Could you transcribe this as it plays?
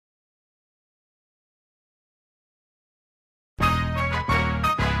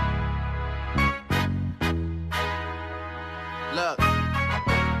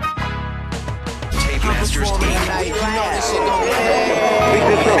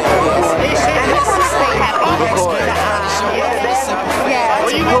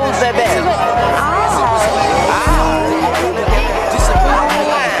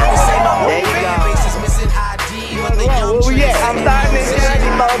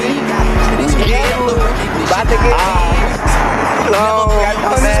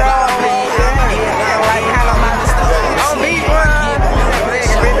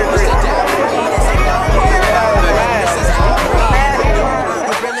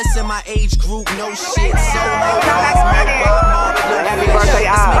my age group, no shit. So happy birthday,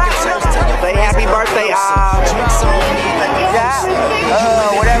 Avi. Say happy birthday, Avi. Drinks on me like a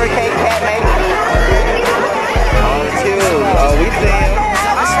yeah. Whatever cake cat makes. Oh, we see him.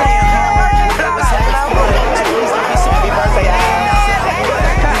 Happy birthday, Avi.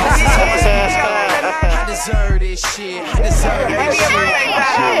 I deserve this shit. I deserve this shit.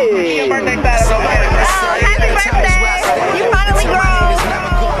 Hey, birthday battle. Happy birthday. You finally grown.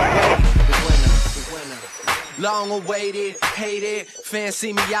 Long awaited, hated, fans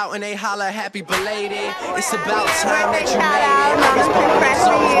see me out and they holler happy belated. It's about time that you made it. I was bumping those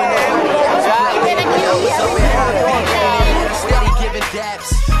songs when nobody else played it. I was up in high beat, steady giving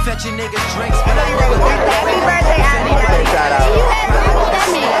daps, fetching niggas drinks, but I never got that. Happy birthday, Avi. Shout out.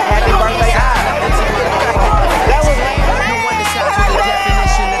 Happy birthday, Avi. That was lame. No one decides what the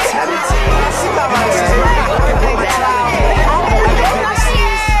definition of talent is. This is really looking for my talent.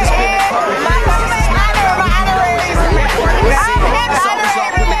 It's been a couple years.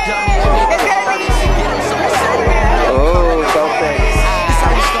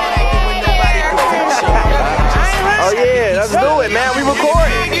 Oh yeah, let's do it, man. We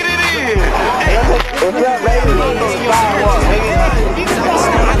recording. Get it in. What's up, baby?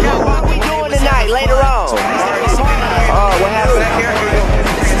 What we doing tonight? Later on. Oh, what happened?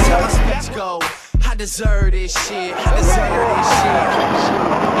 Let's go. I deserve this shit. I deserve this shit.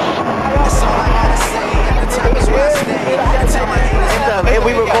 That's all I gotta say. At the top is where I stay. Until my haters love me. And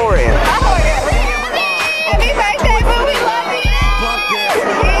we recording. Happy birthday, boo. We love you.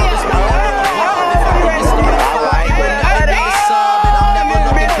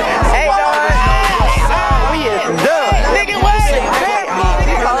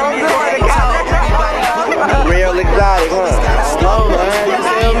 Real exotic, huh? Slow, man. You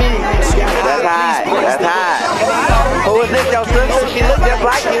feel me? That's high. That's high. Who is this, your sister? She looks just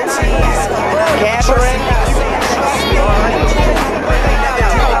like you. Catherine.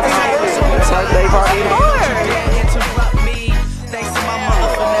 Birthday party. Interrupt me. Thanks to my mother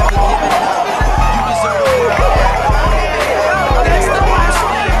for never giving up. You deserve it. Thanks to my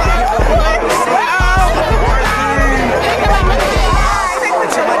Steve, my hero who always said,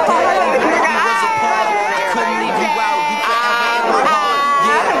 until my dad and the baby was apart. I couldn't leave you out. You forever in my heart.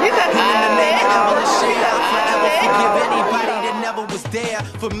 Yeah. And in the name of abolition, I'll forever forgive anybody that never was there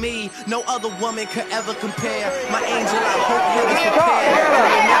for me. No other woman could ever compare. My angel, I hope heaven's prepared.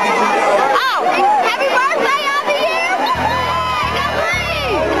 Whenever you there. Oh, happy birthday, Avi.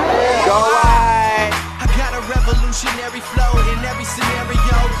 Go wide. I got a revolutionary flow in every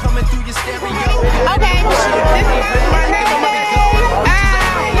scenario, coming through your stereo. Okay, this is my name.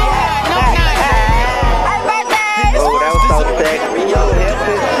 Oh, that was so sexy. Hip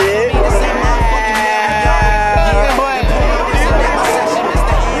and shit.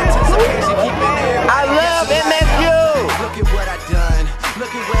 I love MSU. Look at what I done.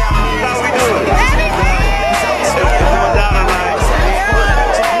 Look at where I'm How we doing?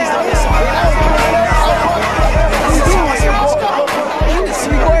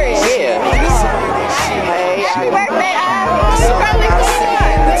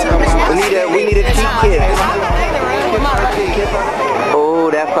 We need a key kiss. Oh,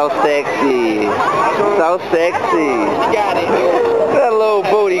 that's so sexy. So sexy. Got it. That little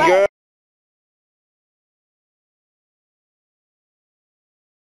booty, girl.